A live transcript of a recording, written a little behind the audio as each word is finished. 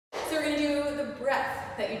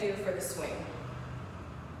breath that you do for the swing.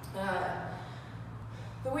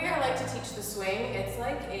 The way I like to teach the swing, it's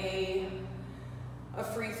like a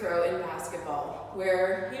free throw in basketball,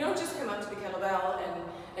 where you don't just come up to the kettlebell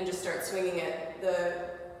and just start swinging it. The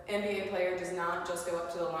NBA player does not just go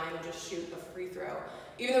up to the line and just shoot a free throw,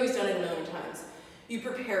 even though he's done it a million times. You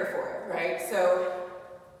prepare for it, right? So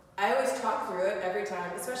I always talk through it every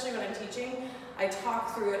time, especially when I'm teaching. I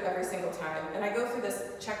talk through it every single time, and I go through this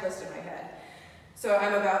checklist in my head. So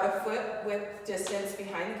I'm about a foot width distance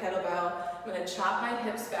behind the kettlebell. I'm going to chop my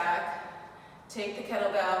hips back, take the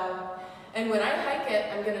kettlebell, and when I hike it,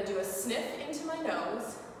 I'm going to do a sniff into my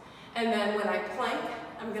nose, and then when I plank,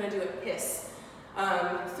 I'm going to do a hiss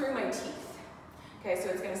through my teeth. Okay, so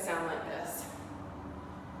it's going to sound like this.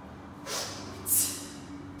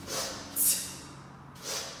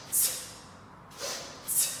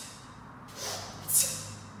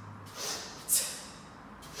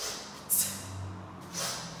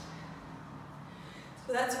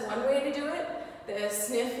 So that's one way to do it, the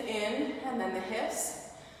sniff in and then the hiss.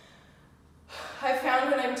 I've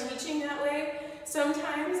found when I'm teaching that way,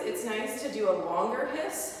 sometimes it's nice to do a longer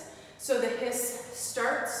hiss. So the hiss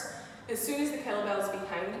starts as soon as the kettlebell is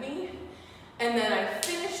behind me, and then I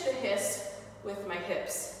finish the hiss with my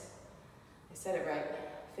hips. I said it right,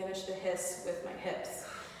 finish the hiss with my hips.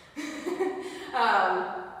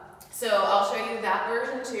 So I'll show you that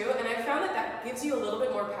version too, and I found that that gives you a little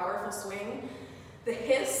bit more powerful swing. The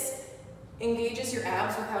hiss engages your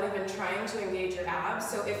abs without even trying to engage your abs.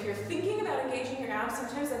 So if you're thinking about engaging your abs,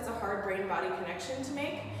 sometimes that's a hard brain-body connection to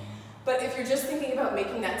make. But if you're just thinking about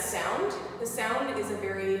making that sound, the sound is a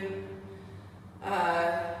very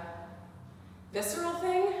visceral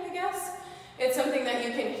thing, I guess. It's something that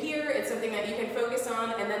you can hear, it's something that you can focus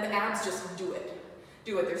on, and then the abs just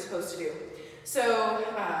do what they're supposed to do. So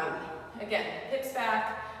again, hips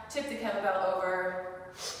back, tip the kettlebell over.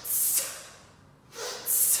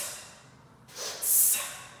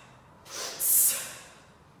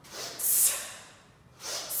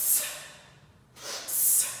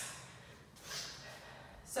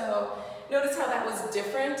 So notice how that was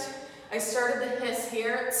different. I started the hiss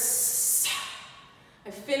here, I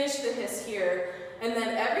finished the hiss here, and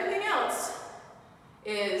then everything else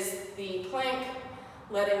is the plank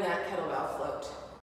letting that kettlebell float.